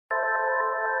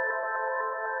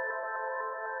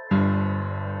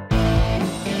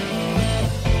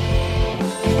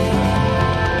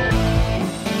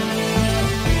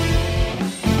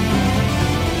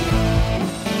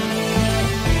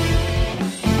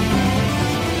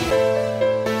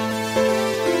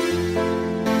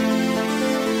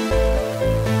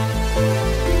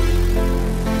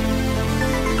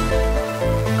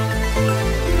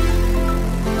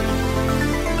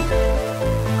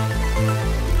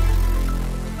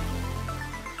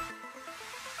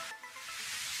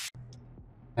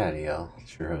Howdy all,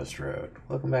 it's your host Road.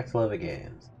 Welcome back to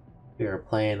Lovettgamez. We are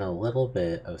playing a little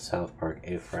bit of South Park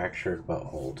A Fractured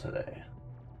Butthole today.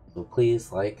 So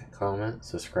please like, comment,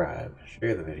 subscribe,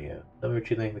 share the video. Tell me what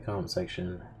you think in the comment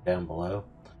section down below.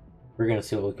 We're going to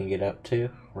see what we can get up to.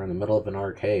 We're in the middle of an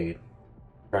arcade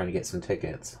trying to get some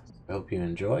tickets. I hope you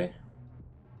enjoy.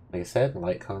 Like I said,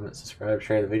 like, comment, subscribe,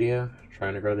 share the video.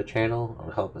 Trying to grow the channel.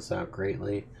 It'll help us out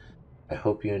greatly. I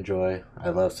hope you enjoy. I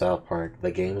love South Park.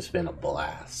 The game's been a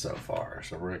blast so far,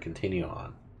 so we're going to continue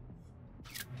on.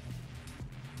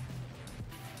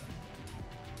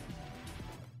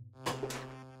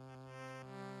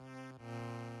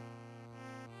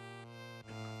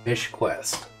 Fish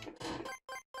Quest.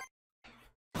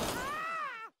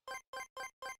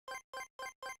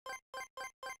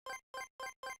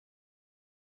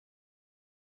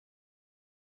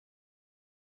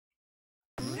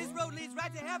 This road leads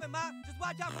right to heaven, Ma. Just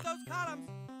watch out for those columns.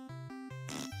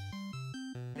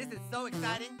 This is so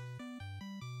exciting.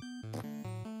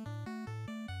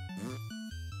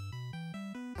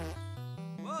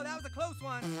 Whoa, that was a close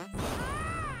one.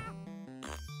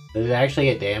 Does it actually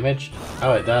get damaged?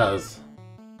 Oh, it does.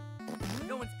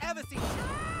 No one's ever seen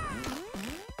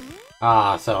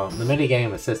Ah, so the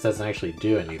minigame assist doesn't actually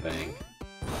do anything.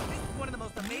 This is one of the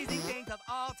most amazing things of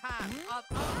all time.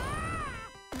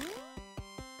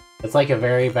 It's like a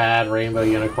very bad Rainbow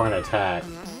Unicorn attack.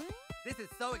 This is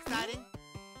so exciting.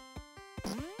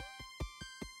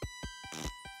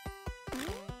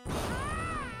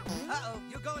 Uh-oh,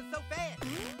 you're going so fast.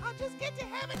 I'll just get to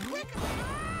heaven quicker.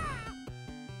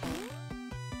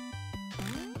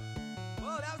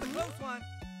 Whoa, that was a close one.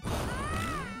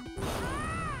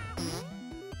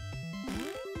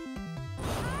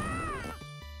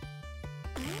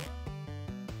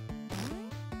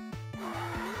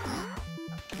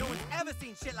 No one's ever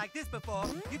seen shit like this before.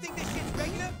 You think this shit's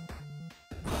regular?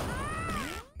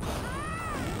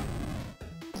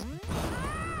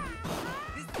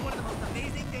 This is one of the most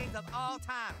amazing things of all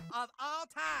time. Of all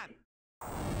time.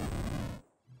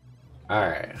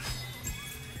 Alright.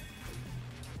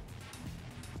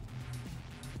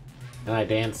 Can I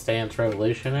Dance Dance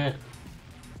Revolution it?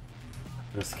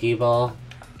 The skee ball?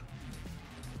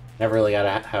 Never really got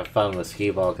to have fun with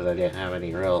skee ball because I didn't have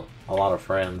a lot of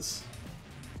friends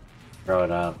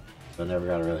growing up, so I never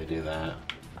got to really do that.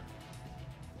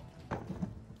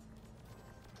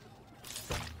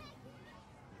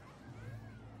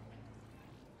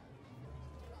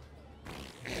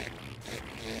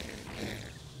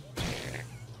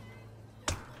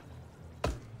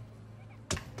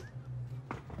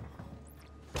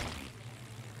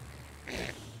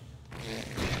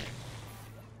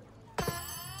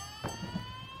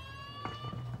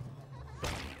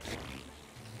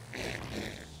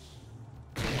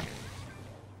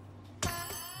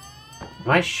 Am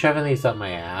I shoving these up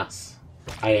my ass?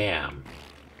 I am.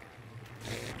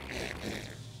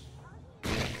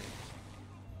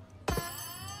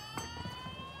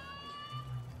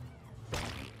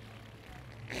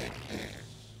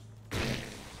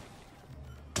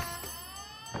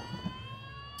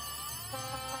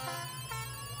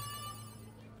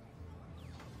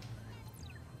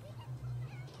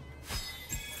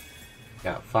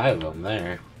 Got 5 of them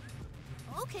there.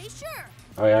 Okay, sure.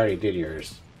 Oh, I already did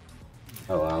yours.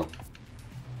 Oh well.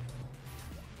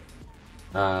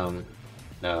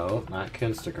 No, not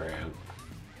Instagram.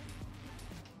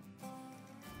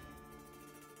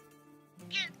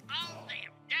 Get all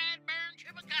them dead burn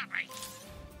chupacabras!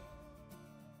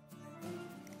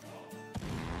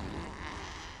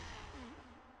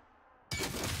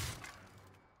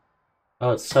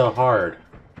 Oh, it's so hard.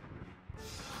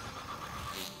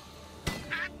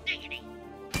 Hot diggity!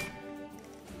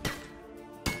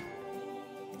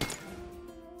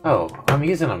 Oh, I'm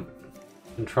using a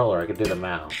controller. I could do the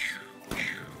mouse.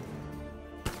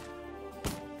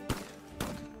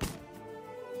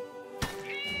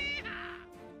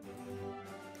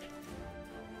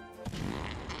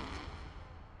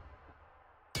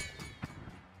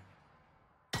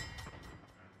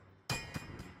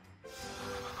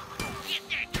 Get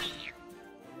that kid!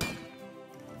 Get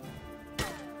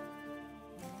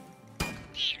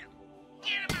him!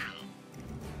 Get him out!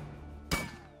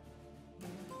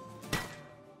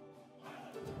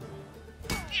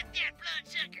 Get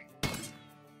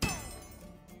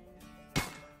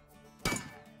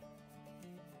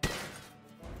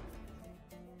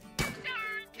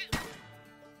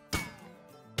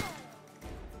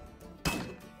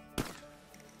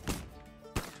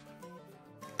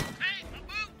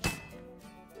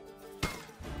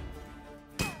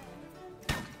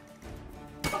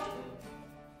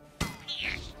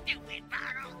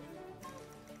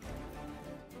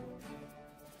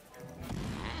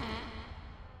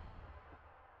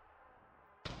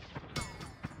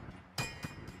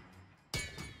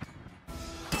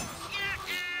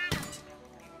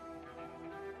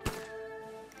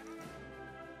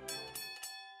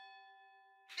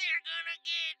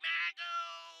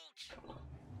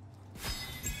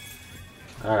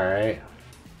Alright.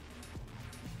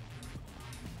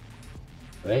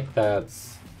 I think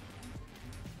that's...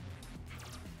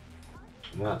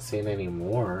 I'm not seeing any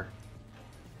more.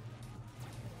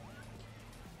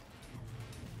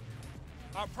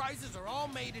 Our prizes are all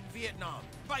made in Vietnam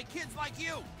by kids like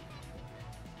you.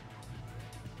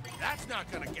 That's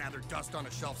not gonna gather dust on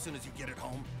a shelf soon as you get it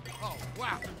home. Oh,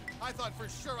 wow. I thought for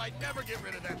sure I'd never get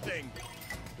rid of that thing.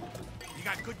 You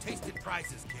got good tasted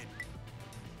prizes, kid.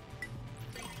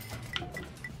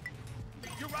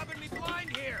 You're rubbing me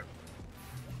blind here.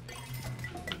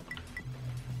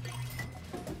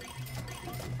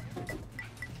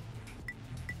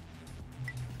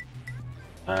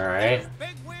 Alright.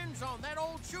 Big wins on that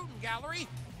old shooting gallery,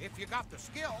 if you got the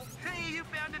skill. Hey, you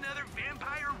found another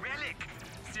vampire relic!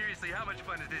 Seriously, how much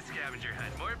fun is this scavenger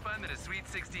hunt? More fun than a sweet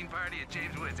 16 party at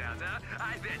James Wood's house, huh?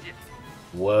 I bet you.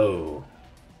 Whoa.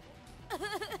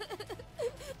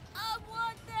 I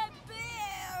want that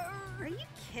bear! Are you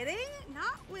kidding?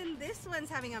 Not when this one's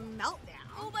having a meltdown.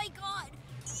 Oh my god!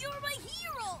 You're my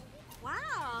hero!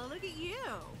 Wow, look at you.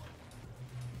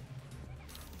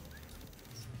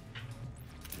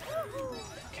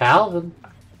 Calvin.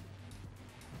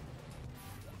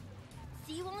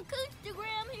 See you on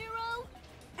Instagram, hero!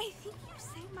 I think you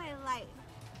saved my life.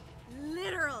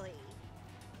 Literally.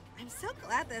 I'm so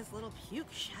glad this little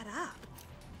puke shut up.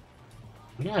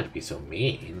 You don't have to be so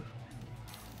mean.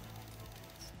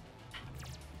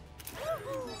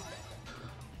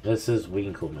 This is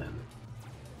Winkleman.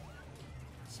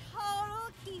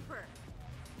 Total keeper.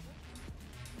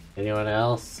 Anyone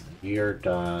else? You're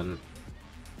done.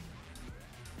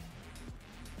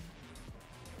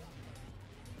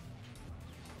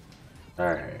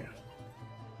 Alright.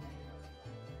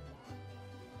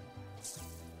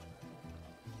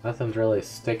 Nothing's really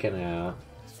sticking out.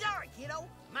 Sorry, kiddo.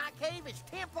 My cave is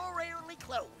temporarily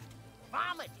closed.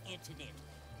 Vomit incident.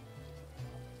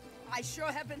 I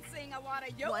sure have been seeing a lot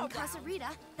of you One around. Casarita,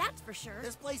 that's for sure.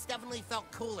 This place definitely felt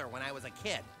cooler when I was a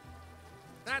kid.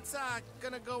 That's,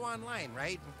 gonna go online,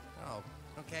 right? Oh,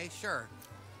 okay, sure.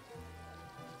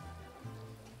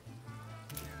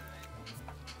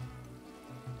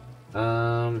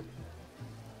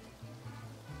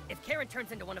 If Karen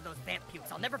turns into one of those vamp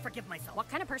pukes, I'll never forgive myself. What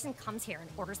kind of person comes here and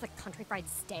orders the country fried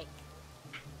steak?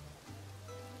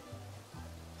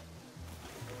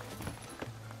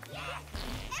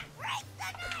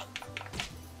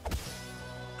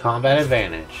 Combat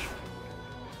advantage.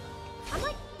 I'm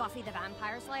like Buffy the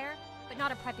Vampire Slayer, but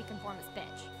not a preppy conformist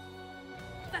bitch.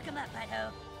 Fuck him up,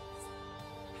 butthole.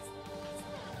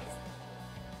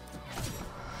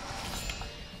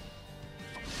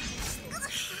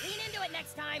 Lean into it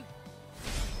next time.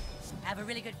 I have a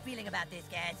really good feeling about this,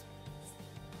 guys.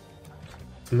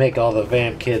 Make all the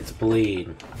vamp kids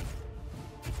bleed.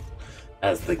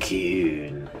 As the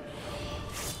coon.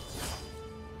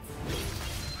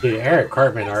 Dude, Eric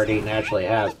Cartman already naturally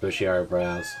has bushy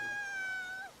eyebrows.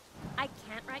 I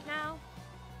can't right now.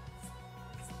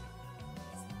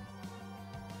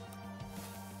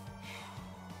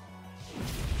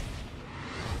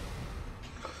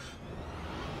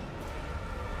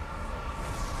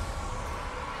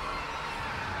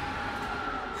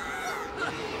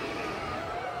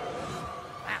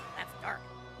 Wow, that's dark.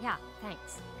 Yeah,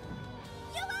 thanks.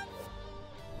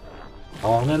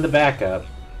 On in the backup.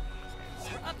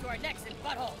 We're up to our necks in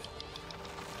buttholes.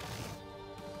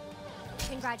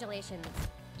 Congratulations,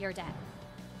 you're dead.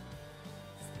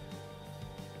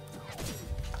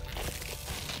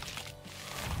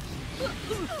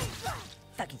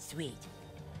 Fucking sweet.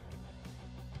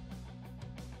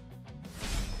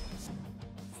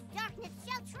 Darkness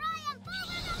shall triumph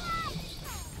over the light!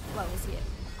 What was you?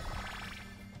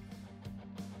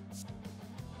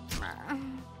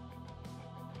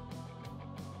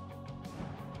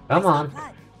 Come on.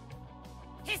 Blood.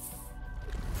 Hiss!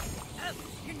 Oh,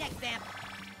 your neck, vamp.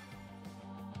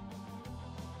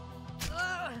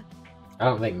 Ugh, I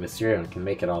don't think Mysterio can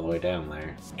make it all the way down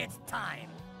there. it's time.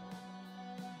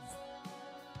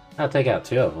 I'll take out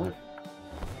two of them.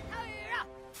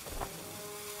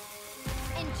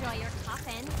 Enjoy your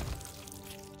coffin.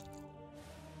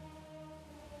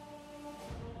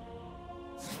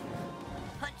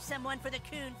 Punch someone for the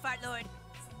coon, fart lord.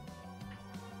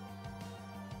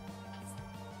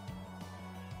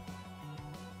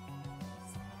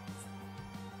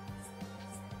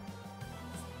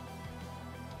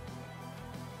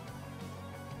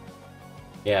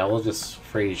 Yeah, we'll just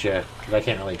freeze you, because I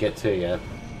can't really get to you.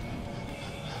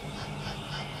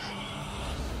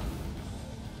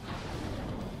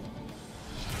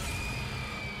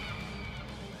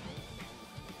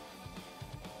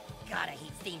 God, I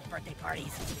hate themed birthday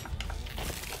parties.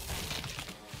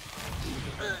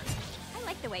 I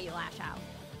like the way you lash out.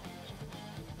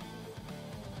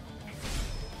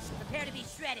 Prepare to be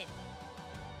shredded.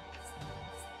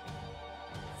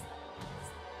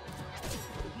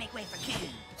 Make way for King.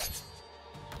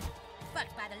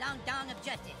 Fucked by the long dong of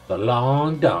justice. The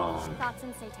long dong. Thoughts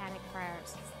and satanic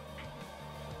prayers.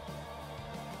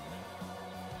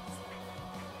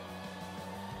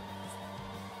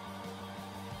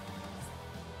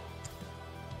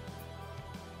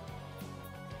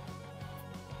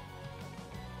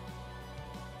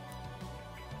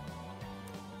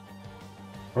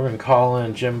 We're gonna call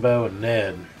in Jimbo and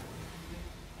Ned.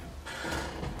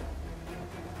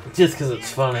 Just because it's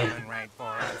funny. Right for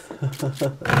us.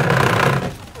 I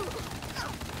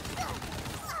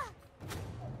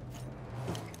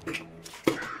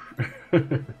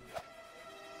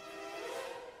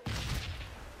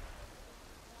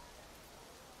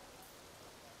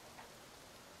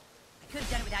could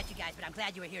have done it without you guys, but I'm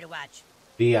glad you were here to watch.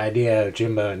 The idea of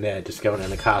Jimbo and Ned just going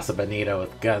into Casa Bonita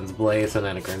with guns blazing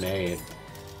and a grenade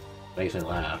makes me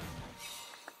laugh.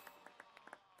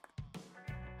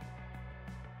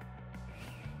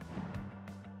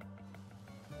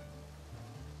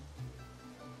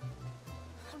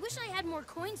 I wish I had more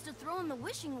coins to throw in the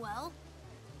wishing well.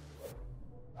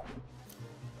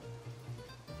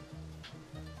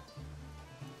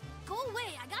 Go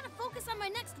away, I gotta focus on my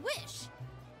next wish.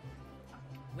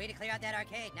 Way to clear out that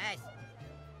arcade, nice.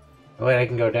 Oh wait, I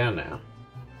can go down now.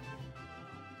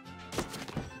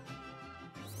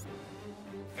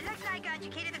 It looks like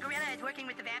Chiquita the gorilla is working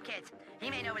with the vamp kids. He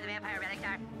may know where the vampire relics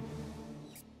are.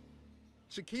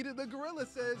 Chiquita the gorilla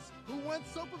says, "Who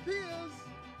wants sopapillas?"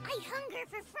 I hunger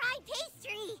for fried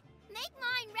pastry. Make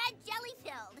mine red jelly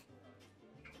filled.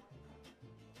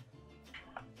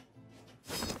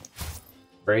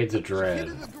 Braids of Dread.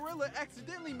 Chiquita the gorilla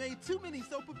accidentally made too many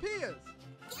sopapillas.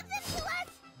 Give them to us.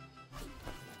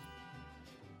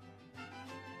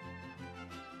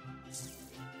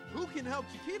 Who can help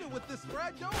Chiquita with this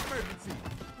fried dough emergency?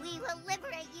 We will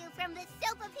liberate you from the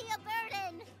sopapilla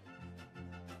burden.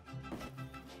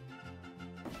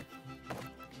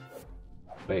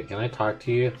 Wait, can I talk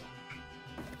to you?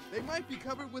 They might be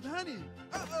covered with honey.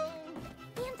 Uh-oh.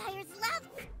 Vampires love.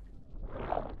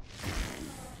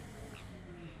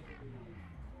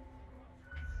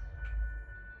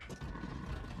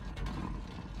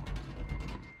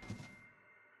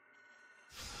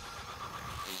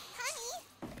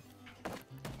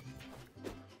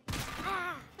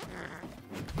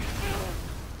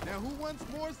 Now who wants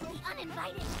more soap? The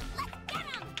uninvited. Let's get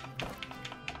them.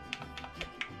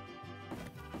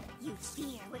 You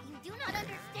fear what you do not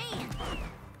understand.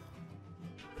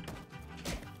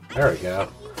 There we go.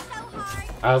 You so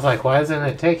hard. I was like, why isn't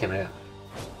it taking it?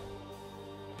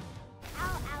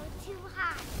 Ow, ow, too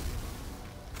hot.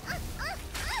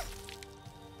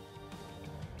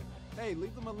 Hey,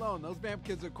 leave them alone. Those vamp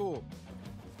kids are cool.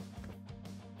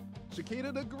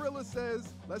 Chiquita the gorilla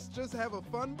says, "Let's just have a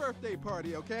fun birthday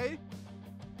party, okay?"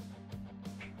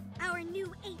 Our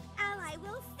new ape ally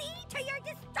will see to your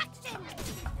destruction.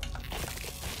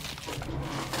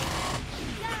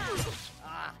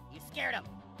 Ah, you scared him.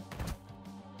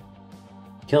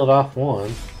 Killed off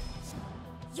one.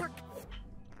 You're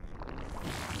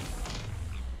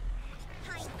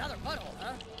Another butthole,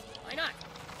 huh? Why not?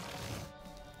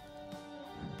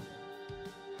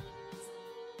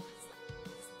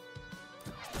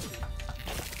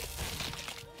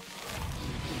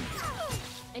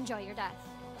 Enjoy your death.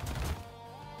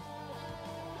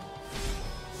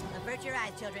 Avert your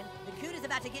eyes, children. The coot is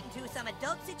about to get into some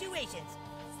adult situations.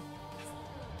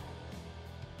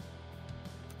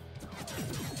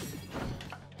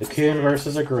 The coon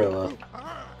versus a gorilla.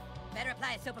 Better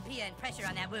apply a sopapilla and pressure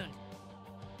on that wound.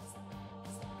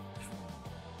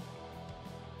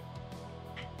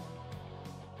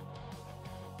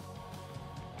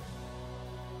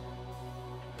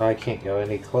 I can't go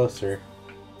any closer.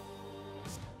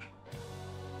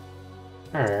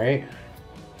 Alright.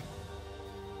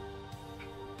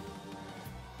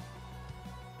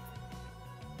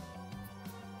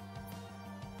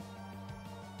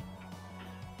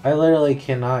 I literally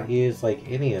cannot use like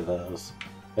any of those.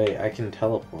 Wait, I can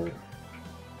teleport.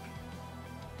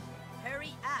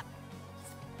 Hurry up.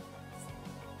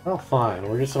 Oh fine,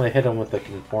 we're just gonna hit him with the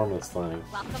conformist thing.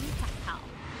 Welcome to hell.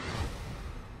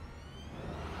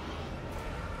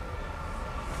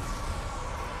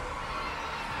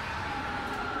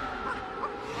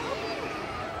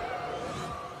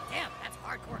 Damn, that's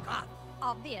hardcore goth.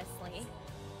 Obviously.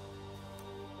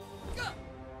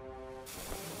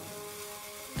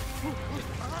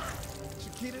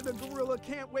 Chiquita the gorilla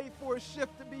can't wait for a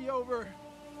shift to be over.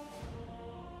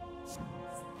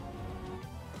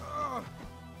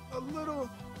 little...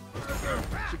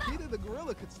 Chiquita the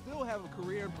gorilla could still have a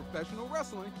career in professional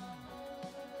wrestling.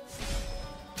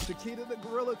 Chiquita the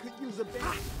gorilla could use a bait.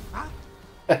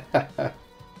 Huh?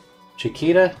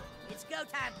 Chiquita? It's go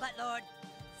time, Buttlord.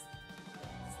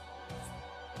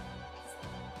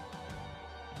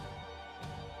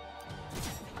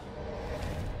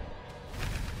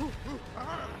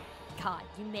 God,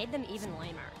 you made them even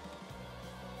lamer.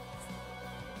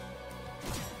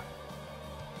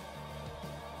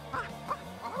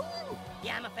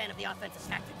 Yeah, I'm a fan of the offensive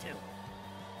tactic, too.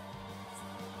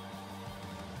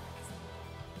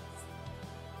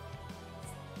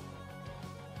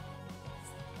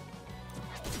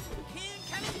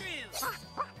 Coming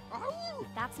through!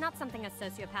 That's not something a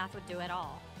sociopath would do at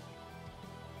all.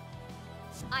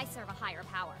 I serve a higher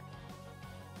power.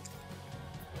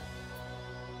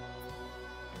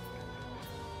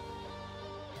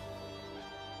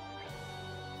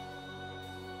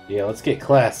 Yeah, let's get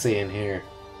classy in here.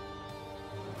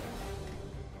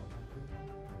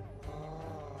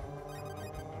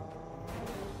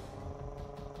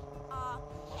 Oh,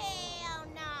 hell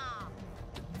no!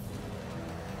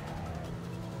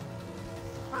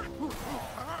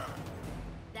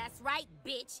 That's right,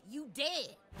 bitch. You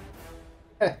dead.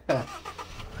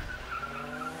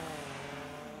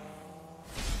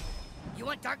 You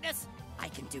want darkness? I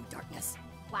can do darkness.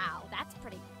 Wow, that's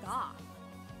pretty goth.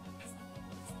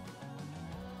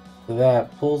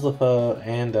 That pulls the foe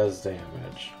and does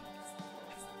damage.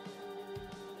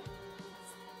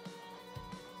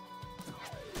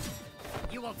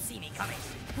 You won't see me coming.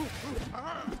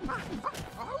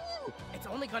 It's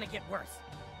only gonna get worse.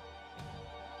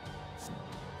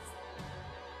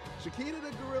 Chiquita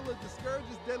the gorilla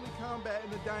discourages deadly combat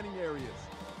in the dining areas.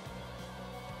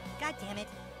 God damn it.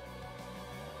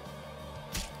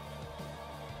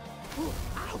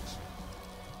 Ouch!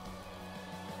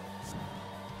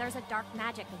 There's a dark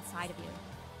magic inside of you.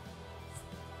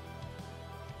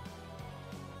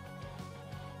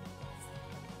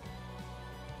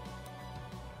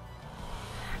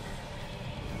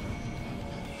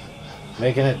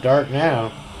 Making it dark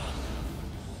now.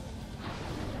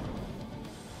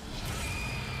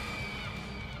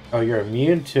 Oh, you're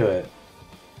immune to it.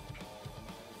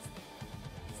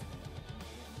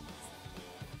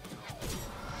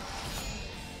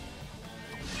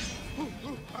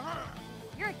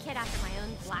 You're a kid after my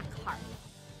own black heart.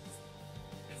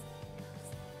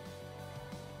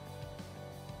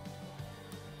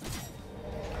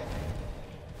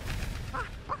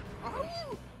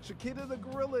 Chiquita the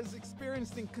gorilla is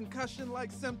experiencing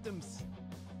concussion-like symptoms.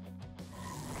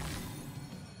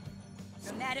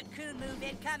 Dramatic coon move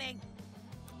incoming.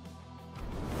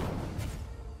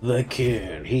 The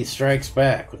Coon. He strikes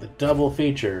back with a double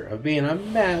feature of being a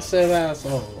massive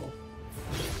asshole.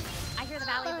 I hear the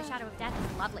Valley of the Shadow of Death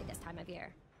is lovely this time of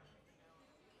year.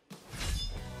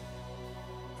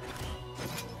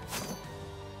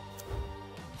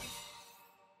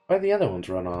 Why'd the other ones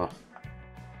run off?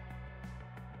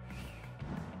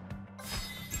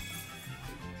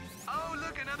 Oh,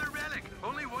 look, another relic.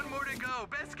 Only one more to go.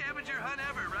 Best scavenger hunt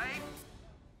ever, right?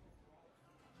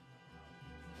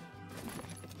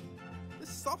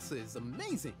 This salsa is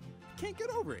amazing. Can't get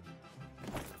over it.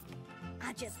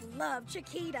 I just love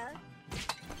Chiquita.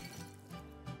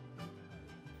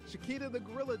 Chiquita the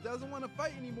gorilla doesn't want to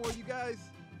fight anymore, you guys.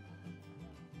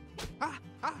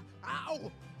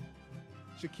 Ow!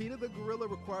 Chiquita the gorilla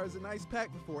requires an ice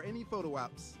pack before any photo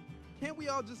ops. Can't we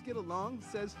all just get along,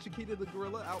 says Chiquita the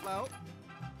gorilla out loud.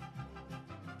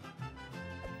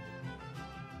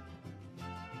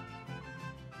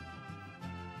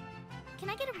 Can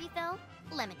I get a refill?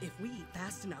 Lemon. If we eat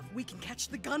fast enough, we can catch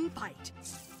the gunfight.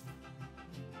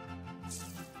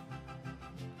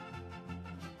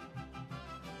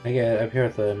 I get up here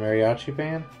with the mariachi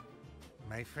band.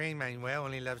 My friend Manuel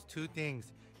only loves two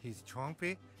things: his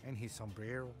trumpet and his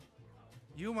sombrero.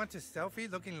 You want a selfie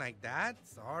looking like that?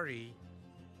 Sorry.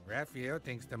 Raphael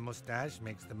thinks the mustache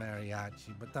makes the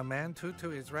mariachi, but the man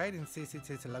Tutu is right and says it's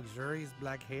his luxurious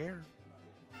black hair.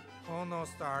 Oh no,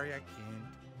 sorry, I can't.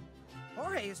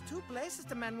 Jorge is two places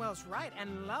to Manuel's right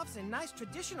and loves a nice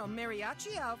traditional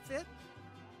mariachi outfit.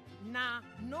 Nah,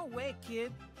 no way,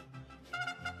 kid.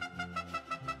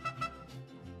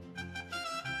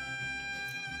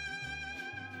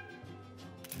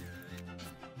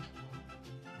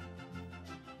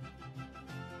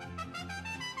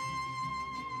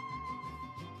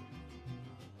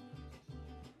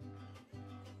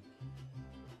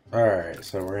 Alright,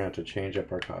 so we're gonna have to change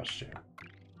up our costume.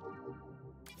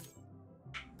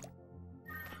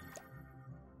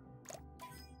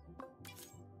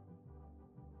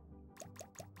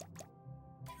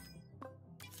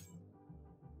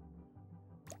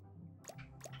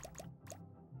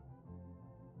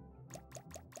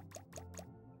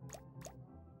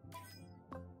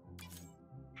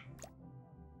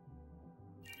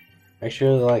 I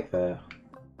actually really like that.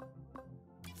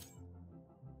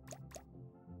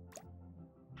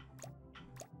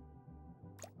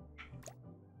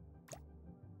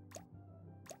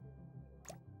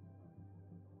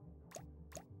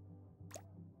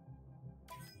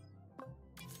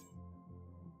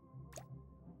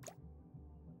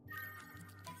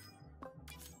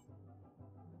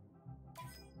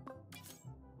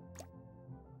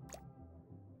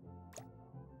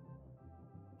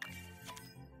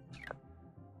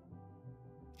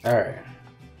 Alright.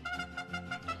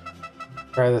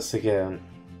 Try this again.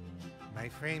 My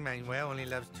friend Manuel only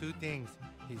loves two things,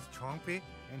 his trumpet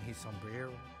and his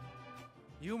sombrero.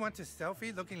 You want a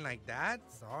selfie looking like that?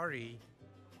 Sorry.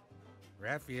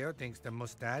 Raphael thinks the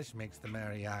mustache makes the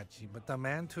mariachi, but the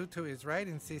man Tutu is right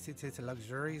and says it's his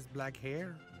luxurious black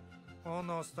hair. Oh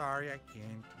no, sorry, I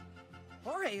can't.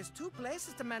 Jorge is two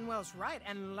places to Manuel's right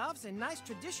and loves a nice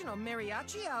traditional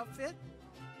mariachi outfit.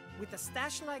 With a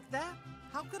stash like that,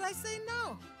 how could I say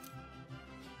no?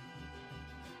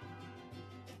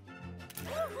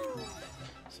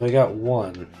 So we got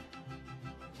one.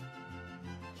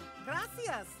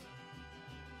 Gracias.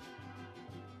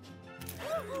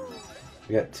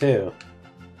 We got two.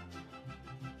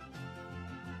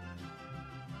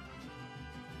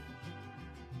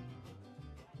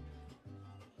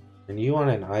 And you want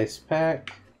an ice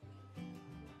pack?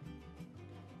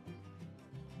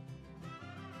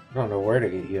 I don't know where to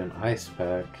get you an ice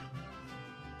pack.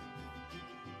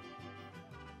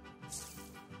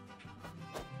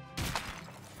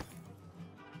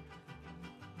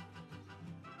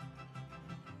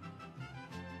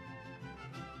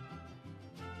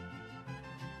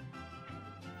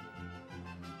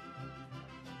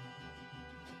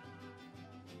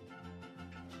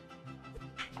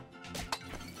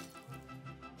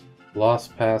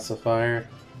 Lost pacifier.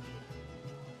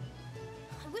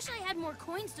 I wish I had more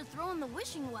coins to throw in the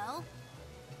wishing well.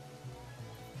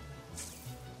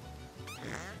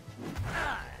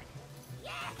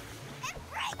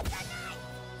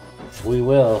 We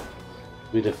will.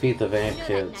 We defeat the Vamp You know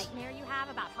Kids. that nightmare you have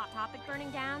about Hot Topic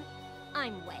burning down?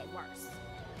 I'm way worse.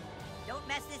 Don't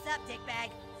mess this up,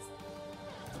 dickbag.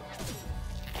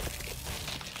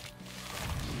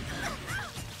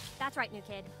 That's right, new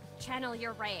kid. Channel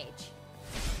your rage.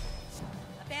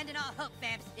 Abandon all hope,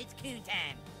 vamps. It's coon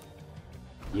time.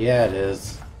 Yeah, it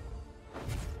is.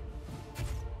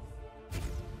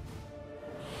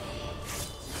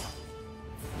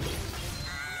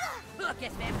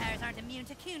 Guess vampires aren't immune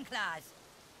to coon claws.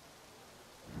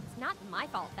 It's not my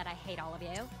fault that I hate all of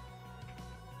you.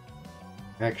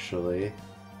 Actually.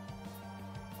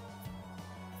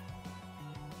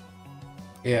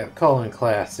 Yeah, calling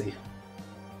classy.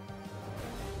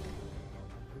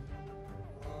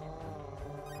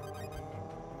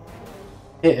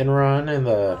 Hit and run in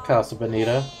the Casa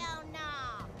Bonita.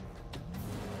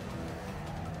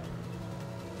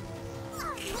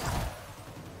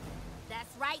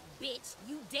 That's right, bitch.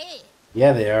 You dead.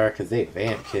 Yeah, they are, because they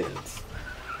Vamp Kids.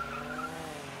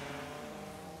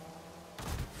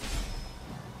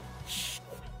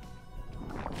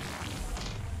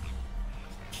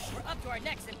 We're up to our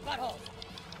necks in buttholes.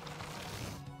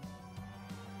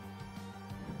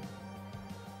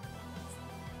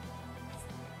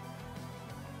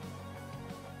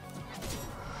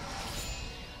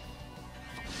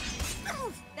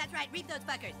 That's right, reap those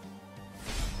fuckers.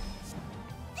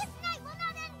 This night will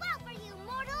not end well for you,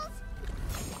 mortals.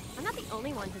 I'm not the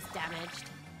only one who's damaged.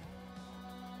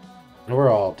 We're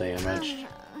all damaged.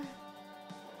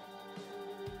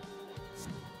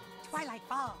 Twilight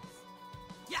Falls.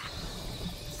 Yeah.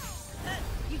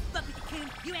 You fuck with the coon,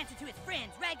 you answer to his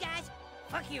friends, right, guys?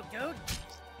 Fuck you, dude.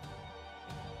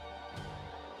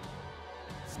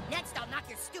 Next, I'll knock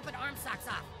your stupid arm socks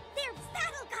off. They're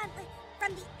battle gauntlets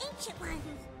from the ancient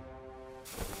ones.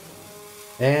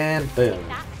 And boom.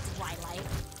 That's Twilight.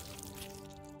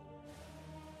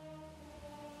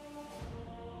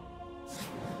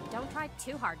 Don't try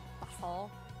too hard, butthole.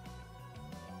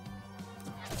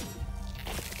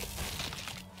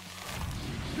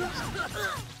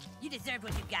 You deserve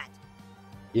what you got.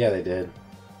 Yeah, they did.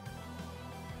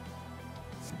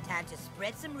 Time to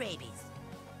spread some rabies.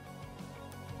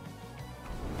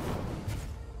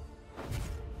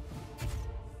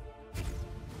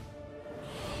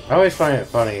 I always find it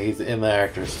funny he's in the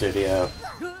actor's studio.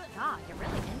 God, you're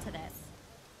really into this.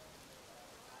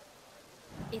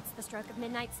 It's the stroke of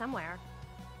midnight somewhere.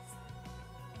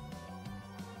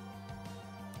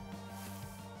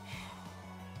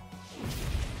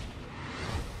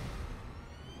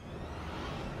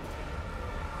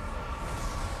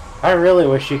 I really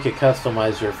wish you could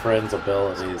customize your friend's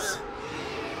abilities.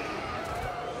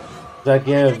 That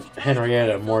give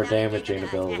Henrietta more damaging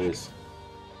abilities.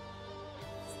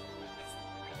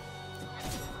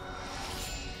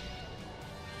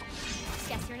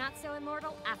 Guess you're not so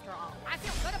immortal after all. I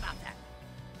feel good about that.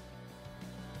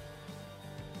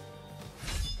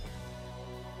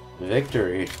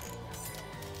 Victory.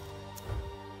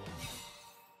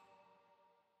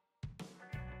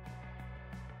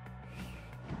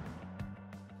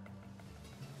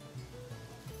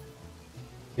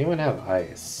 Anyone have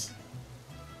ice?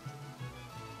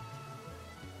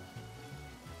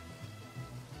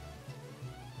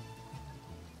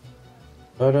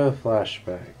 Photo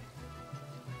flashback.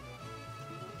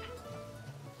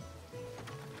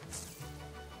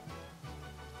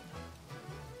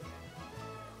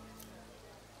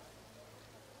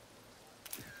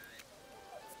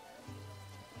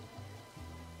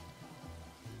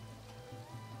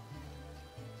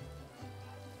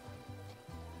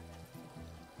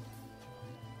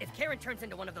 If Karen turns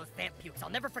into one of those vamp pukes, I'll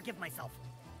never forgive myself.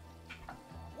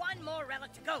 One more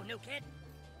relic to go, new kid.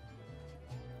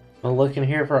 I'm looking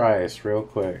here for ice real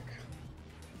quick.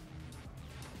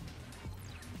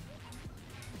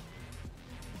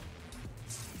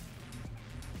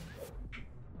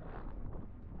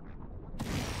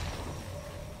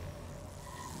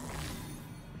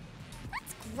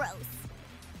 That's gross.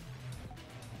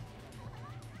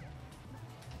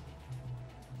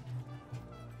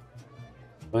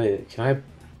 Wait, can I...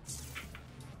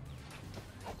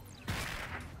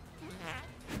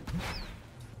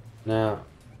 Now...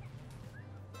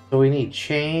 So we need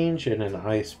change and an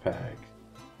ice pack.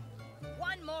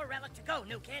 One more relic to go,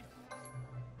 new kid.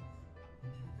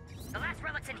 The last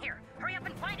relic's in here. Hurry up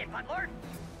and find it, Butler.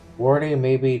 Warning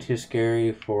may be too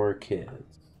scary for kids.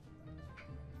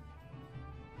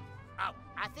 Oh,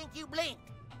 I think you blinked.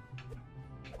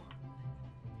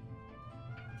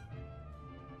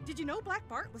 Did you know Black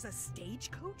Bart was a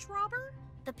stagecoach robber?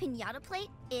 The pinata plate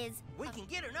is... We can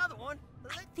get another one.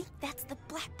 I think that's the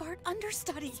Black Bart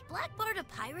understudy. Is Black Bart a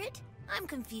pirate? I'm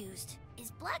confused.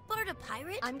 Is Black Bart a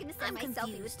pirate? I'm gonna send my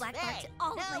selfie with Black Bart to Hey,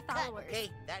 all of no my cut. followers.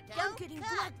 Okay, that time. I'm getting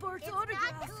Black Bart's It's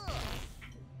autograph. not cool.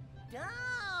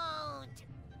 Don't.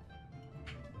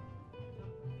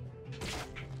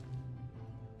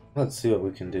 Let's see what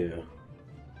we can do.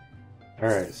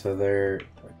 Alright, so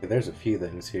there's a few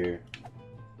things here.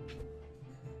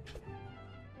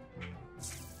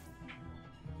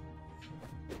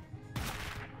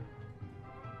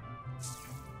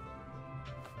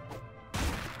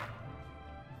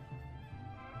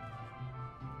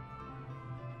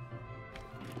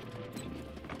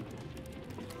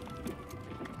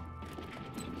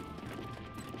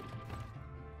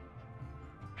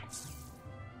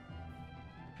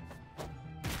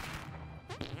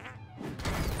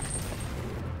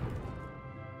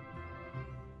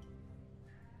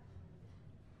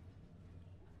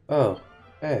 Oh,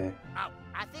 hey. Oh,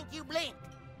 I think you blinked.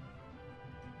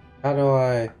 How do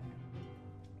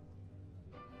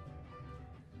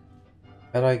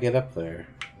I get up there?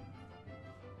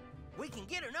 We can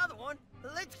get another one.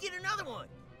 Let's get another one.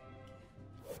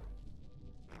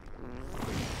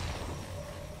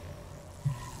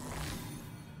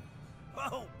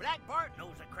 Oh, Black Bart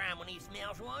knows a crime when he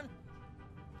smells one.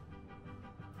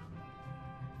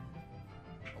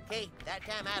 Okay, that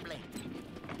time I blinked.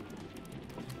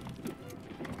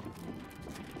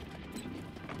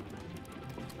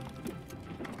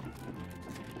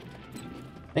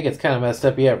 I think it's kind of messed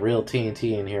up. You have real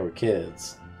TNT in here with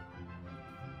kids.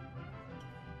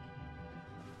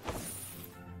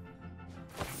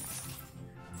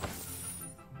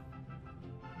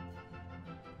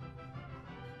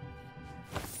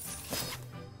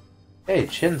 Hey,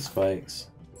 chin spikes.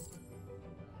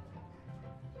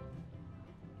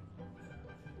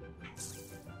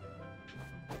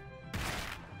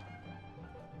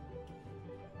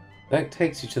 That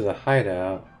takes you to the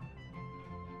hideout.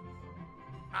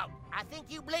 Oh, I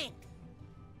think you blinked.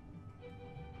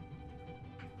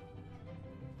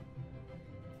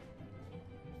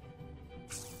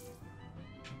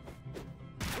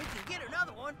 We can get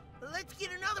another one. Let's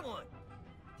get another one.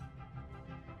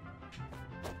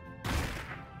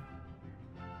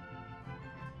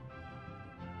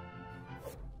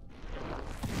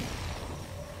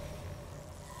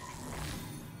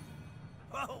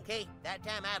 Okay, that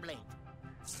time I blinked.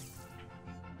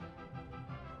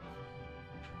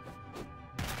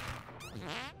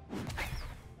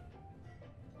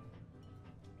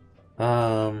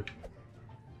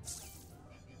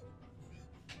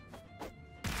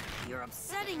 You're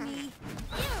upsetting me.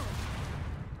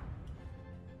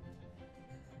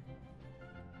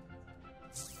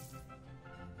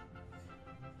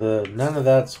 None of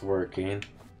that's working.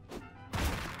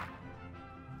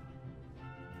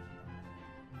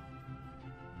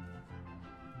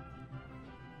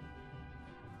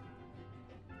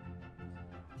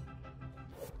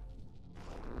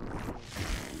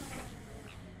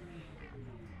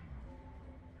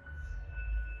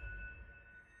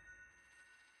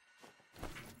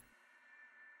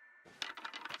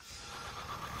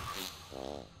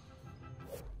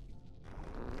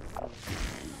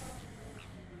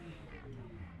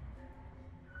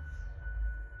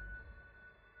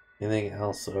 Anything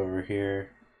else over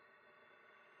here?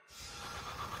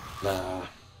 Nah.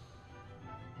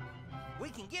 We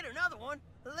can get another one.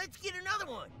 Let's get another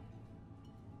one.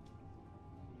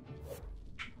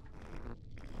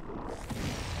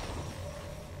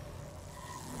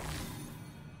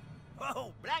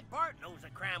 Oh, Black Bart knows a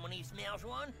crime when he smells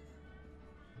one.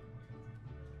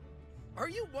 Are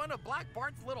you one of Black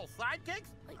Bart's little sidekicks?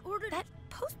 I ordered that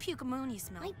post-puke ammonia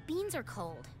smell. My beans are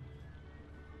cold.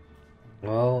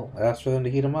 Well, ask for them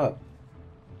to heat them up.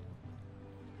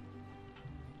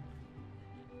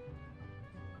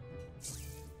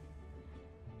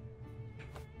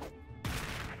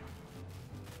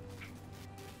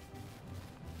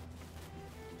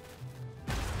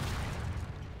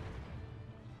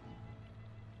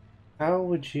 How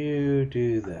would you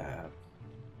do that?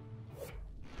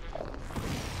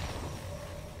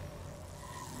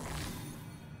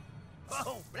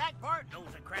 Oh, Black Bart knows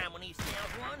a crime when he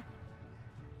smells one.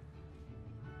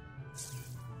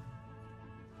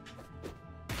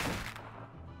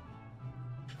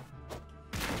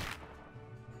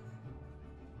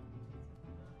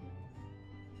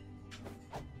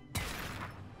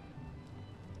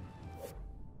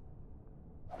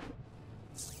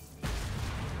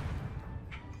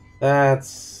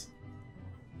 That's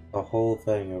a whole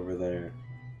thing over there.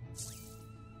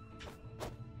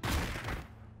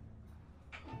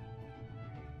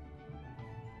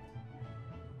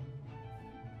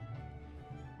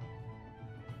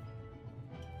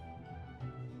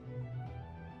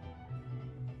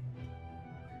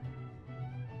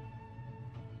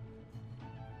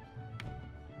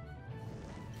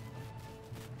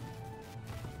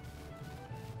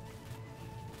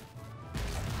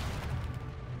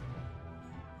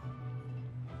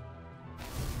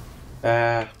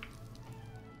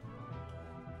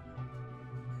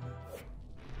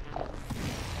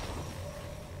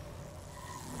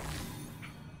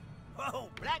 Oh,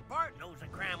 Black Bart knows a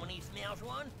crime when he smells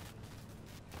one.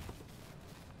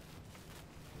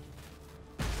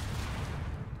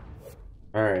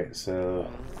 Alright, so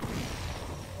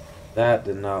that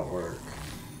did not work.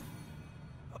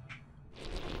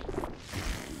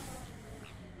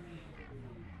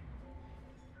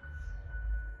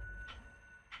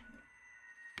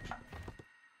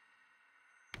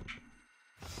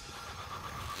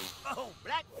 Oh,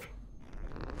 Black...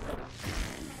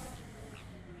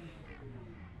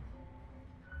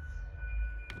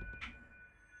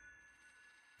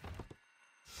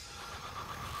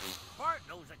 Bart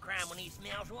knows a crime when he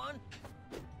smells one.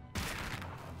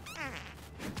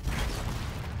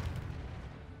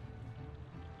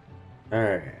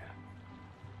 Alright.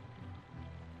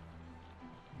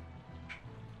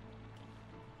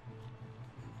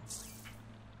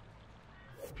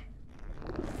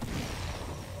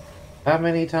 How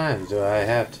many times do I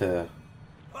have to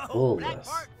pull this?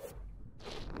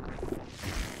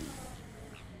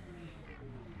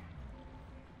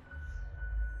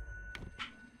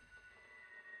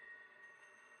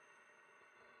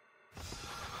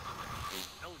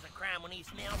 Knows a crime when he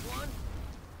smells one.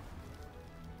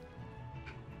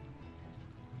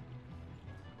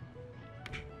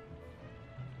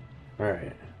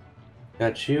 Alright.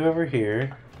 Got you over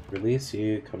here. Release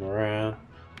you, come around.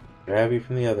 Grab you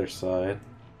from the other side.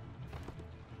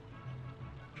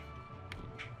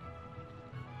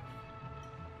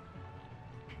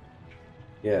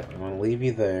 Yeah, I'm gonna leave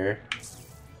you there.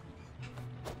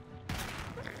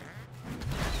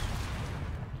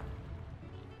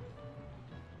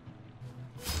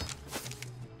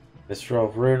 Mr.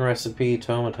 Of Rune recipe,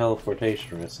 Tome and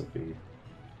Teleportation recipe.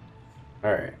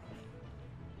 Alright.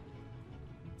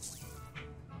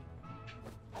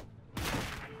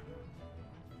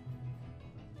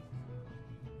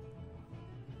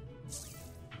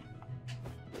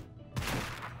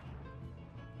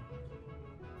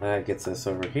 That gets us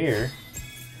over here.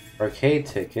 Arcade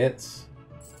tickets.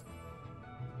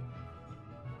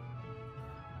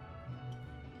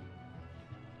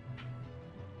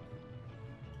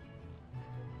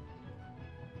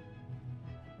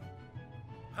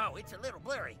 Oh, it's a little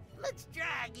blurry. Let's try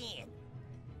again.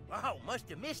 Oh, must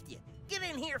have missed you. Get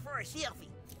in here for a selfie.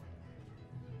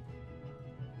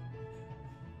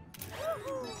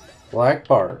 Black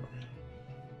Bart.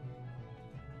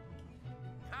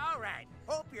 All right.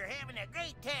 Hope you're having a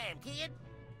great time, kid.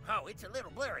 Oh, it's a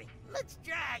little blurry. Let's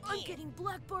try again. I'm getting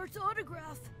Black Bart's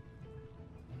autograph.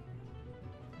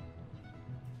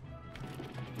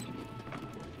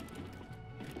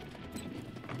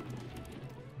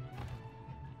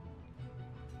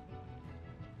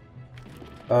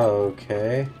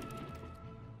 Okay.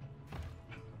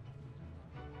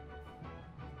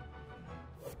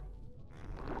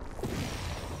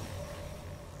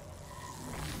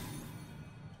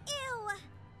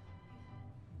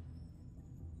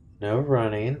 No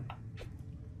running.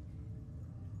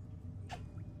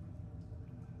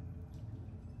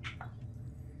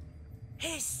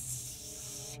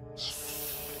 Hiss!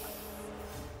 Stay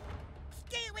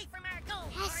away from our goal,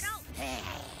 Arnold!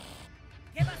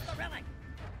 Give us the relic!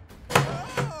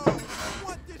 Oh, you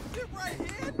want this shit right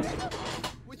here, nigga?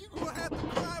 Well, you gonna have to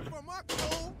cry from my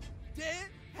cold, dead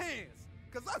hands.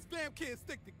 Cause us Vam kids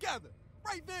stick together.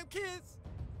 Right, Vam kids?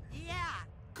 Yeah!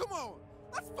 Come on,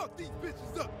 let's fuck these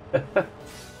bitches up.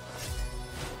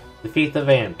 Defeat the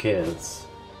Vamp Kids.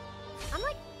 I'm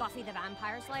like Buffy the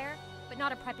Vampire Slayer, but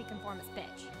not a preppy conformist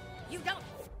bitch. You don't!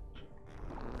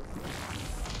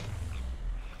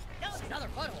 That was another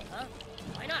butthole, huh?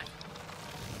 Why not?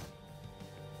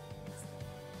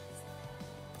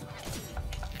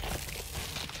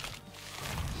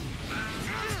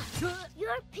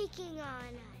 You're picking on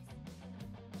us.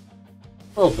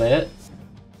 A little bit.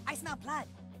 I smell blood.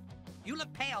 You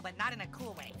look pale, but not in a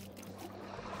cool way.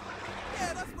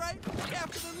 Yeah, that's right.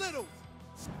 After the littles.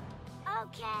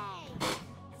 Okay.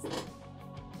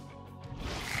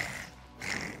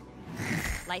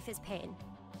 Life is pain.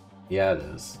 Yeah, it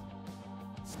is.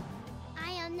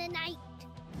 I am the night.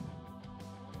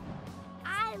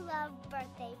 I love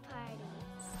birthday parties.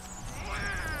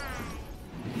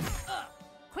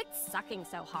 Quit sucking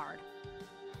so hard.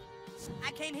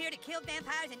 I came here to kill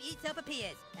vampires and eat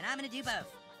sopapillas, and I'm gonna do both.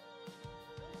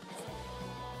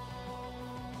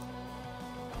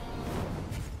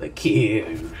 The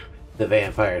Q, the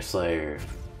Vampire Slayer,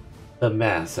 the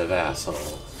massive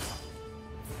asshole.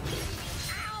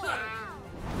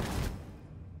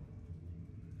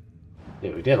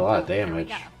 Dude, we did a lot of There we damage.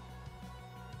 go.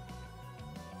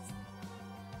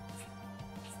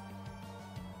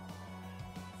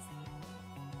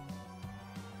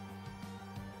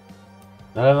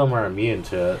 None of them are immune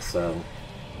to it, so.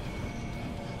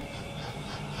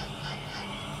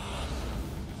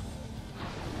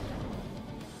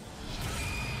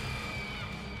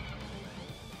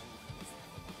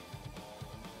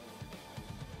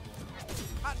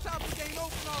 Hot Topic ain't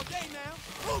open all day now.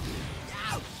 Ooh,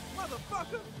 ouch,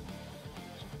 motherfucker.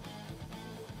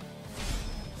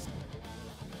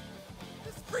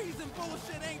 This freezing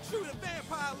bullshit ain't true to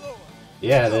vampire lore.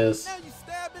 Yeah, it Yo, is. Now you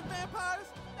stabbing vampires?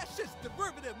 That shit's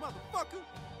derivative, motherfucker.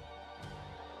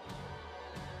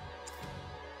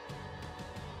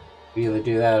 We either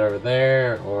do that over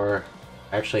there, or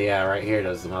actually, yeah, right here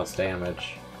does the most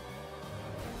damage.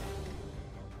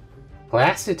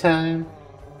 Blasty time!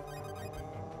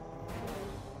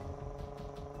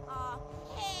 Oh,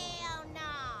 hell no!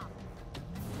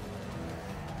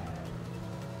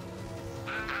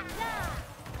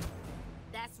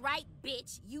 That's right,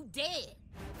 bitch. You dead.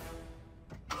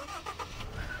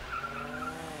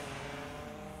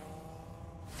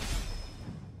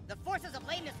 The forces of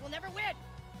lameness will never win.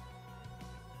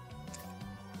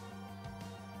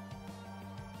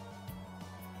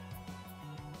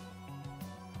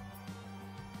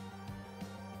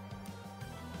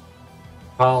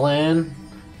 Call in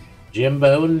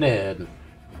Jimbo and Ned.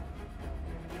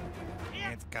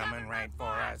 It's coming right for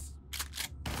us.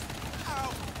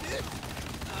 Ow, bitch.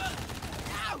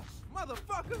 Ouch,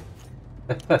 motherfucker.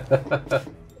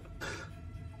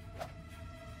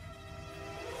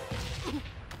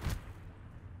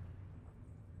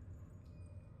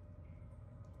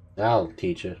 I'll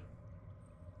teach you.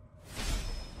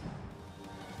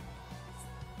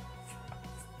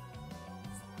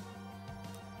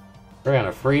 We're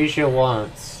gonna freeze you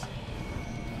once.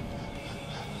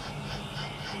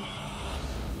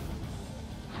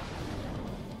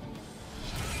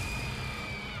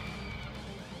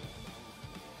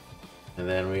 And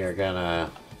then we are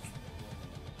gonna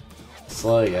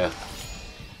slow you.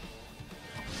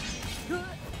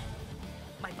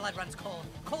 My blood runs cold,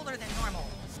 colder than normal.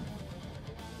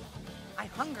 I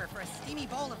hunger for a steamy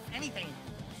bowl of anything.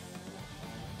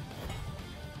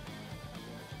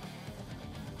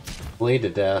 Bleed to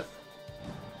death.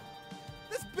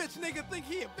 This bitch nigga think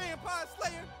he a vampire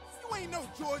slayer? You ain't no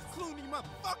George Clooney,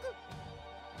 motherfucker.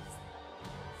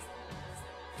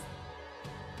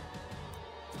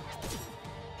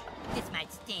 This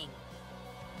might sting.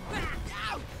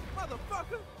 Ouch,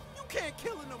 motherfucker. You can't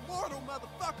kill an immortal,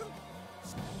 motherfucker.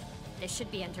 This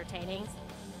should be entertaining.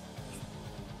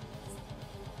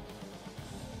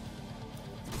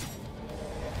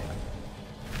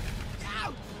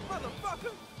 Ouch,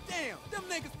 motherfucker. Damn, them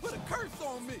niggas put a curse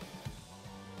on me.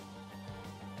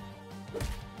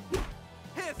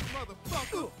 Hiss,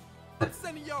 motherfucker. I'm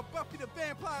sending y'all Buffy the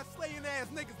Vampire slaying ass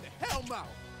niggas to Hellmouth.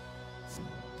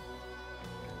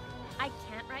 I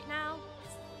can't right now.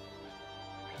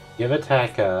 Give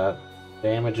attack up,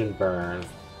 damage and burn.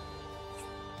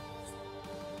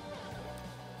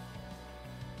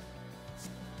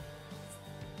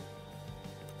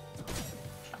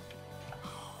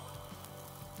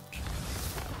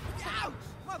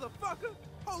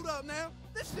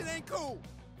 shit ain't cool.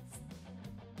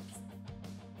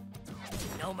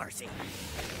 No mercy.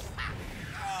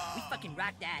 We fucking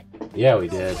rocked that. Yeah, we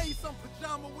No did. way some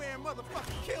pajama wearing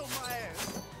motherfucker killed my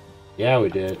ass. Yeah, we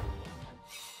did.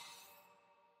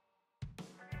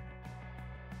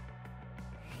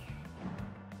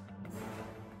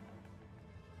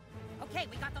 Okay,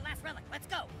 we got the last relic. Let's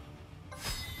go.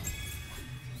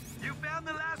 You found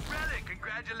the last relic.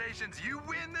 Congratulations, you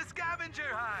win the scavenger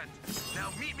hunt. Now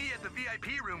meet me at the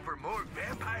VIP room for more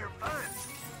vampire fun.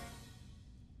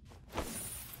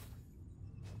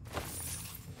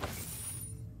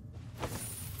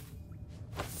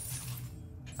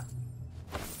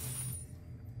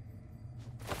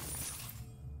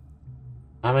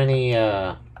 How many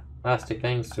plastic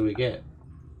things do we get?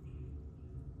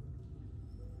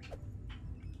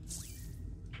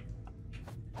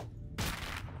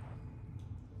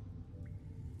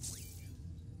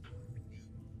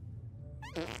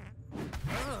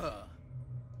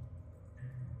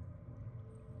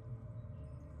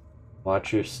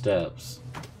 Watch your steps.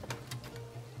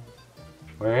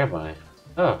 Where am I?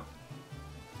 Oh.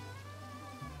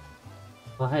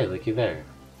 Well, hey, looky there.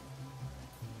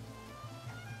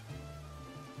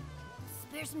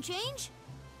 Spare some change?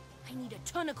 I need a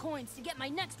ton of coins to get my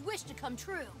next wish to come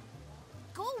true.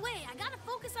 Go away, I gotta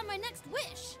focus on my next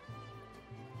wish.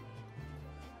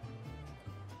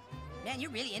 Man,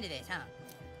 you're really into this, huh?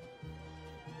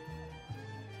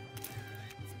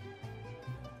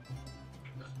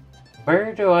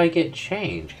 Where do I get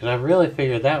change? Because I really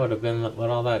figured that would have been what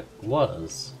all that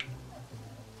was.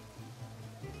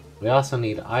 We also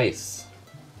need ice.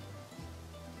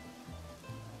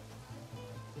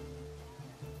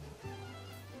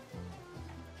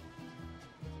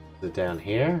 Is it down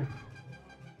here?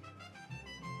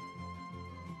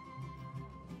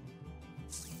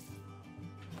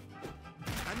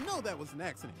 I know that was an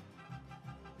accident.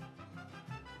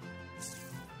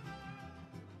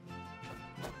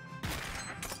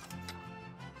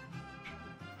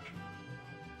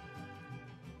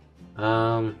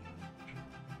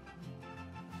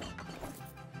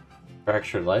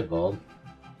 Fractured light bulb.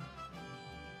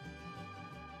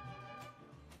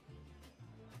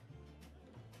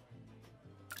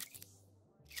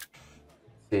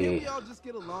 Can See. we all just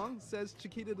get along? Says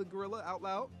Chiquita the gorilla out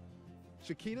loud.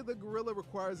 Chiquita the gorilla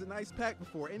requires an ice pack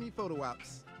before any photo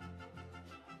ops.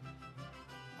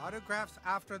 Autographs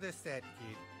after the set,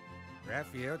 kid.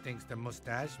 Raphael thinks the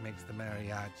mustache makes the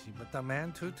mariachi, but the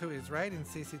man Tutu is right and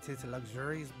says it's his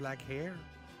luxurious black hair.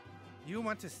 You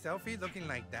want a selfie looking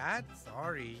like that?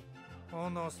 Sorry. Oh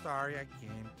no, sorry, I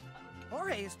can't.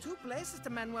 Jorge is two places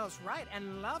to Manuel's right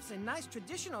and loves a nice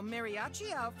traditional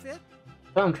mariachi outfit.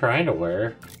 That's what I'm trying to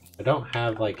wear. I don't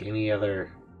have like any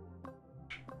other.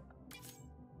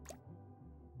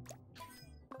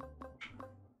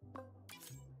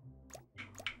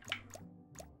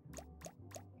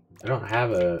 I don't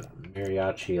have a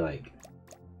mariachi like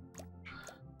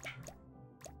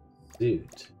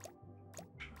suit.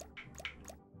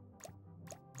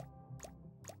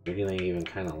 Or anything even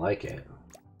kind of like it.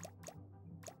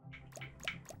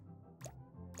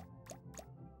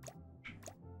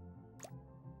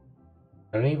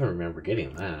 I don't even remember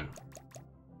getting that.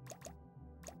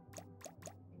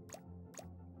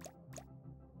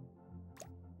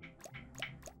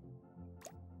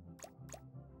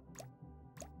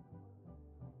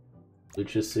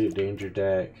 Lucha suit, danger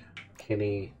deck,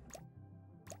 Kenny.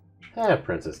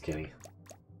 Princess Kenny.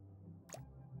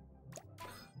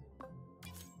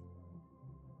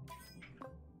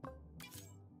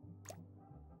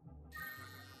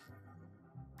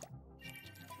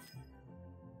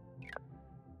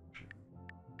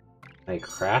 I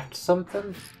craft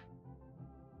something?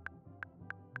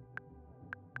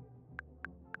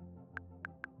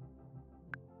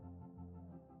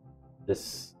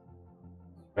 This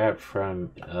scrap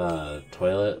from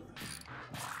toilet.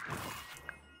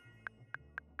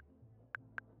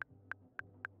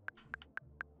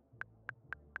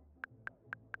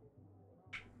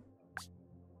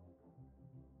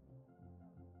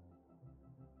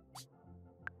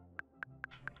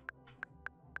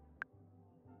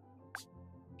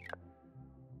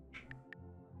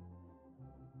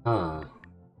 Huh.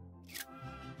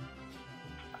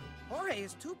 Jorge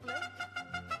is two places.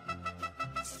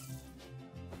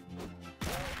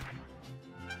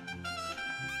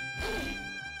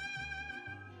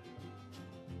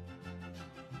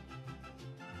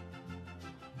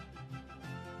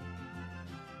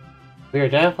 We are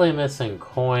definitely missing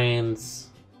coins,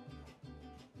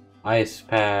 ice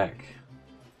pack,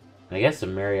 and I guess a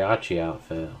mariachi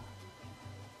outfit.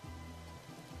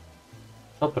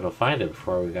 Hoping to find it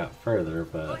before we got further,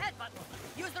 but Go ahead, Butler.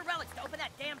 Use the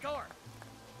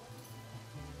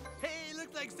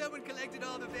like someone collected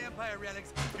all the vampire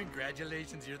relics.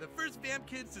 Congratulations, you're the first vamp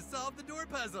kids to solve the door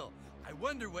puzzle. I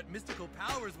wonder what mystical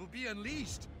powers will be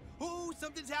unleashed. Oh,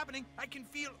 something's happening. I can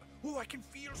feel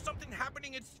something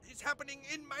happening. It's happening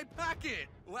in my pocket.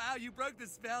 Wow, you broke the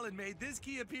spell and made this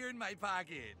key appear in my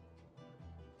pocket.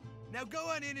 Now go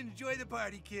on in and enjoy the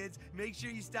party, kids. Make sure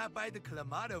you stop by the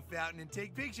Clamato fountain and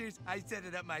take pictures. I set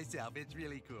it up myself. It's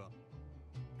really cool.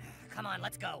 Come on,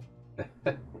 let's go.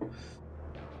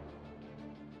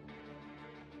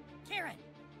 Karen!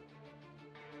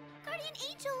 Guardian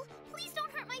Angel, please don't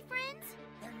hurt my friends.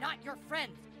 They're not your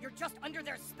friends. You're just under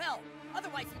their spell.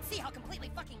 Otherwise, you'd see how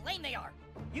completely fucking lame they are.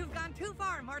 You've gone too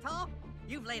far, mortal.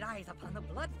 You've laid eyes upon the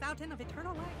blood fountain of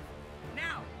eternal life.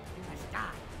 Now, you must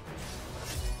die.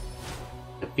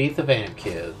 Defeat the Vamp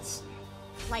Kids.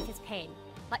 Life is pain.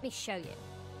 Let me show you.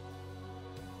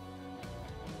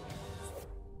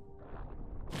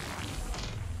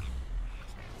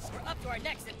 We're up to our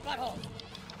necks in buttholes.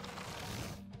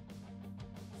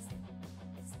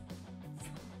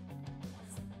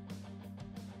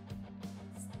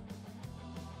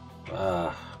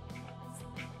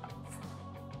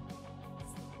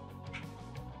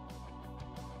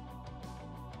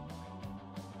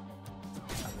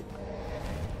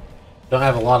 Don't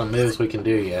have a lot of moves we can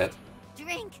do yet.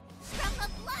 Drink from the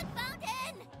blood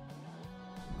fountain!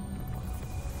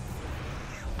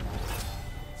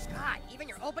 God, even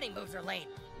your opening moves are lame.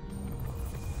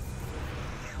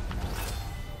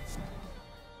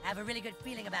 I have a really good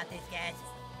feeling about this, guys.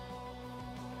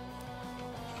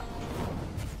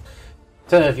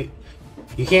 So if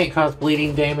you can't cause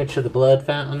bleeding damage to the blood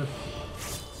fountain.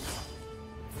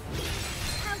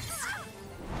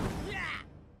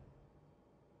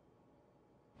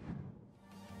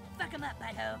 Fuck him up,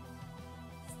 butthole.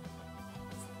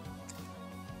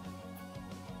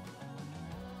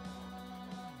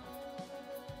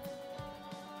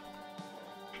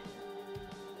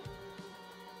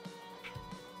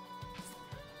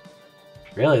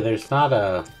 Really, there's not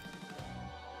a...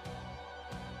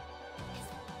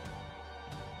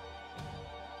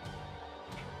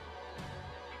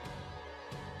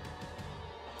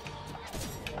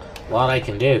 lot I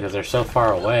can do because they're so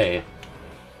far away.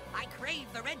 I crave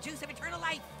the red juice of eternal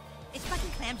life. It's fucking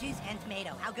clam juice and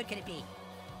tomato. How good could it be?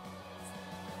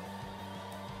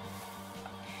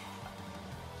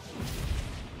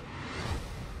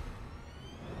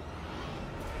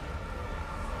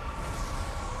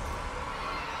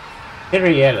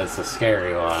 Henrietta's the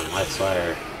scary one, I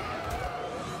swear.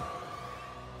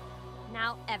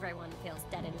 Now everyone feels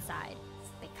dead inside.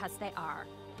 Because they are.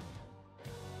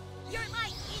 Your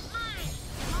life is mine!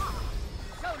 Ah,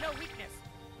 show no weakness.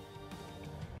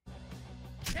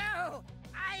 No!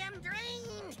 I am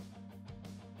drained!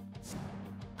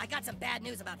 I got some bad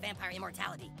news about vampire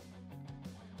immortality.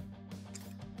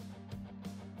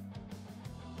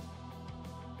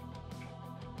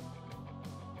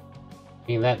 I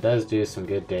mean, that does do some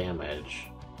good damage.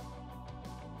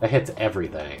 That hits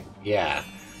everything. Yeah.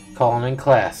 Calm and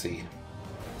classy.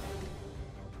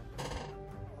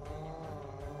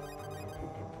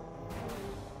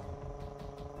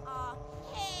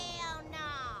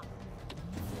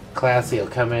 Classy will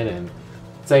come in and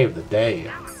save the day.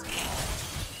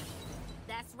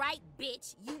 That's right,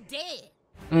 bitch. You dead.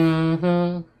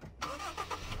 Mm-hmm.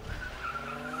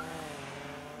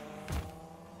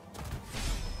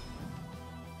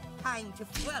 Time to...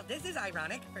 Well, this is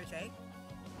ironic, per se.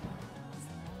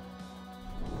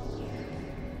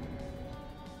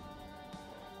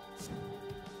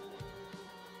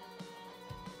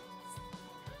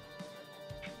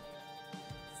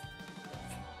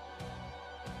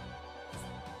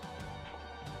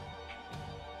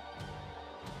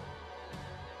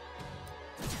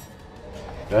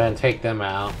 Go ahead and take them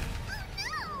out.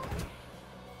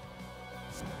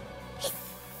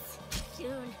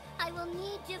 Soon, I will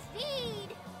need to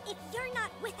feed. If you're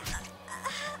not with us.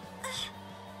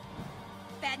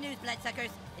 Bad news, bloodsuckers.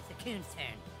 It's the coon's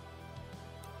turn.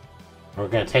 We're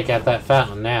gonna take out that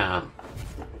fountain now.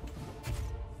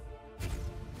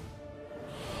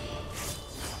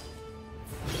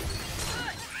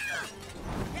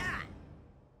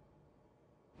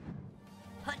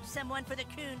 Punch someone for the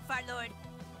coon, Fartlord.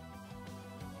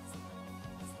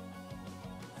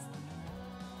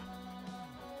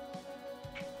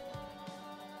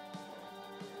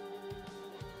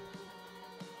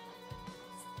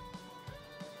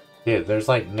 Dude, there's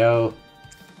like no...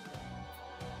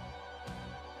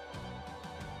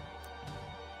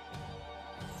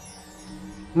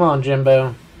 Come on,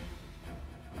 Jimbo.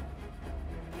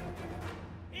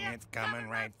 It's coming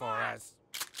right for us.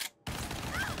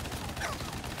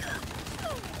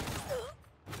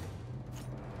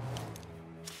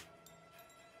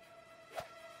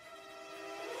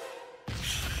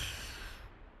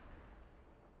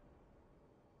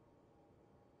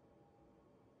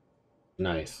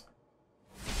 Nice.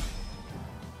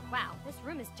 Wow, this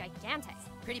room is gigantic.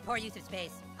 Pretty poor use of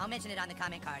space. I'll mention it on the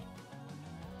comment card.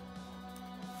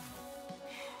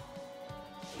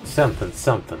 Something,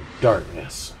 something,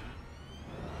 darkness.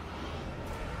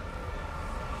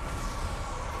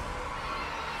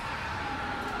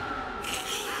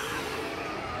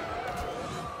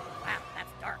 Wow,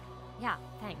 that's dark. Yeah,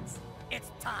 thanks. It's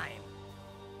time.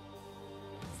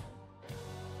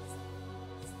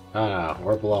 Oh no,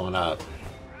 we're blowing up.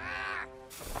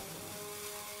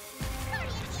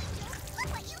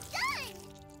 Look what you've done!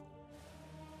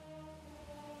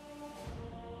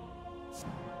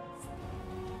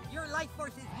 Your life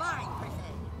force is mine,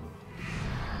 person.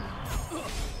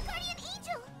 Guardian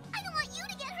Angel! I don't want you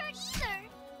to get hurt either!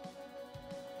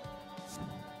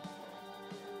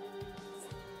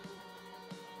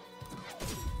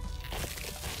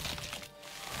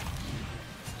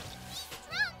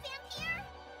 Strong, Vampire!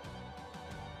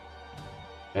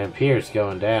 Vampire's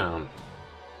going down.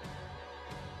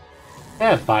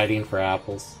 Yeah, fighting for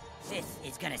apples. This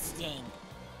is gonna sting.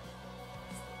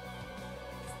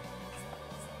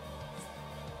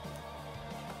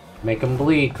 Make him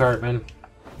bleed, Cartman.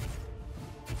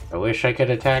 I wish I could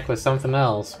attack with something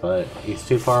else, but he's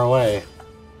too far away.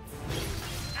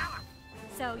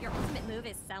 So your ultimate move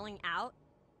is selling out?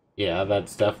 Yeah,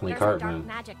 that's definitely There's a dark Cartman.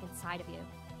 magic inside of you.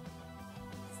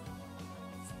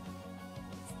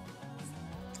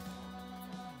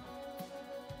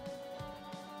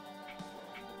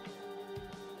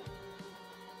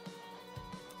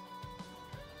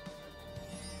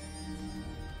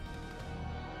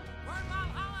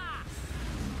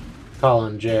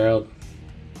 Colin Gerald.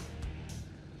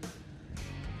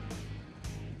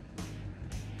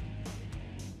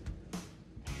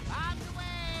 On the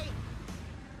way.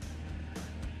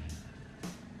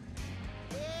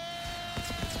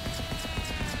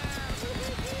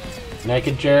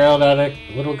 Naked Gerald at a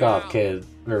little goth kid,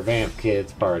 or vamp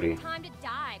kid's party. Time to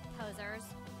die, posers.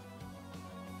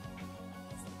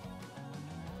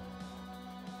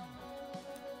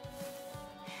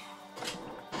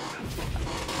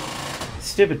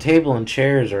 Stupid table and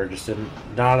chairs are just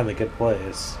not in a good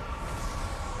place.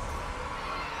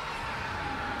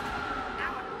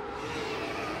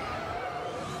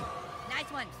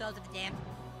 Nice one, souls of the damned.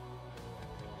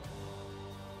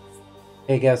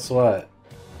 Hey, guess what?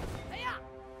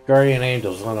 Guardian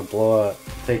Angels want to blow up,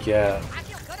 take you out. I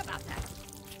feel good about that.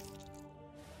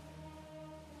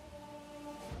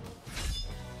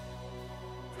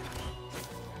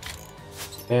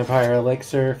 Vampire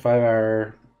Elixir,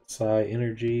 5-hour Psi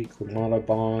Energy, Klamata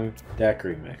Bong,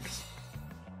 Daiquiri Mix.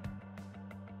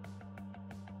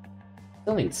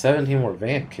 Still need 17 more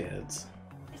vamp kids.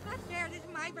 It's not fair. This is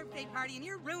my birthday party and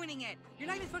you're ruining it. You're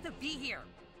not even supposed to be here.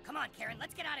 Come on, Karen,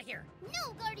 let's get out of here.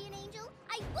 No, Guardian Angel!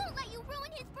 I won't let you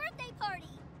ruin his birthday party!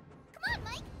 Come on,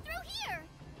 Mike, through here!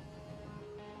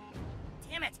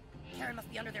 Damn it! Karen must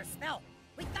be under their spell.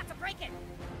 We've got to break it.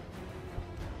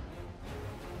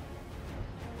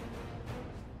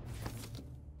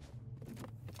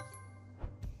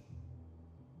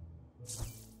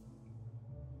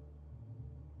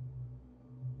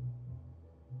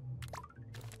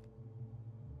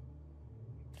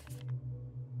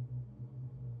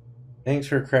 Thanks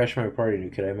for crashing my party, new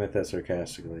kid. I meant that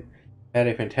sarcastically. Had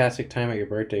a fantastic time at your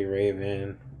birthday,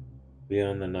 Raven.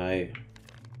 Beyond the night.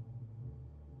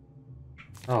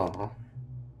 Aw.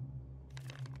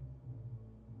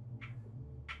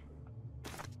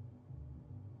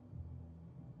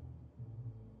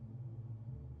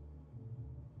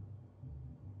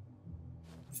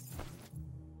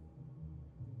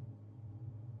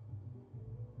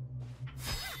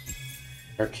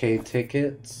 Arcade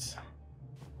tickets.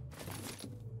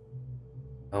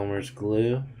 Elmer's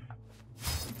glue.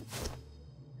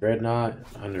 Dreadnought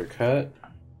undercut.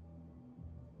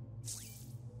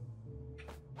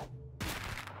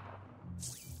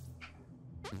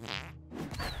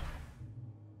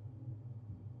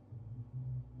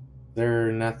 Is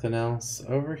there nothing else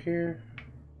over here?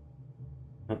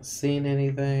 Not seeing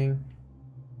anything.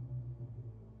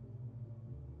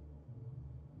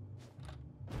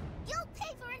 You'll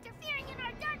pay for interfering in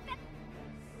our dark...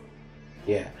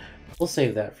 Yeah, we'll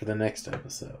save that for the next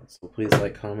episode. So please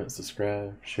like, comment,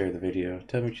 subscribe, share the video.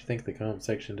 Tell me what you think in the comment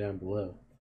section down below.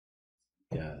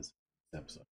 Guys,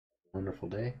 episode. Wonderful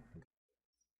day.